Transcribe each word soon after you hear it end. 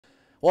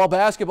While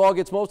basketball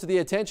gets most of the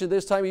attention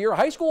this time of year,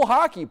 high school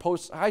hockey's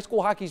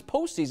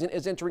postseason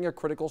is entering a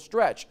critical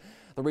stretch.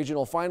 The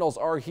regional finals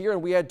are here,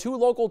 and we had two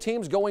local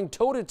teams going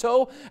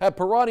toe-to-toe at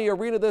Perani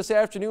Arena this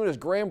afternoon as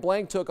Grand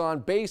Blanc took on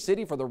Bay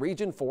City for the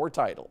Region 4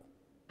 title.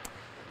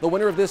 The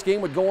winner of this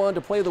game would go on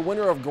to play the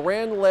winner of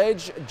Grand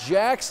Ledge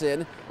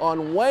Jackson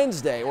on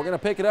Wednesday. We're going to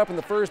pick it up in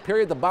the first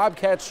period. The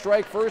Bobcats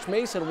strike first.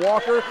 Mason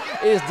Walker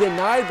is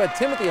denied, but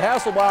Timothy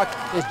Hasselbach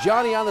is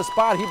Johnny on the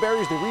spot. He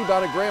buries the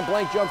rebound, and Grand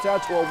Blanc jumps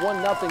out to a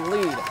 1-0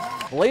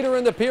 lead. Later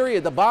in the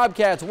period, the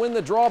Bobcats win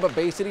the draw, but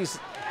Bay City's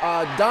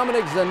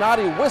Dominic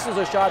Zanotti whistles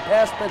a shot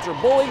past Spencer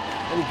Bully,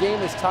 and the game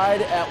is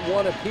tied at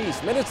 1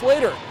 apiece. Minutes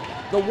later,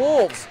 the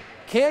Wolves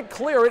can't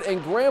clear it,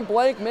 and Grand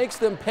Blanc makes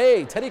them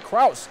pay. Teddy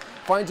Kraus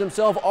finds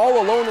himself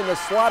all alone in the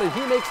slot, and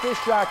he makes this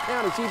shot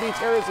count as he beats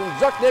Harrison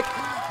Zucknick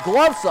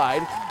glove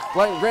side.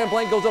 Grand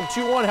Blanc goes up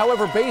 2-1.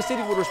 However, Bay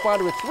City would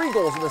respond with 3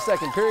 goals in the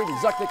second period, and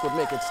Zucknick would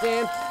make it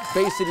stand.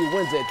 Bay City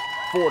wins it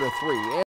 4-3.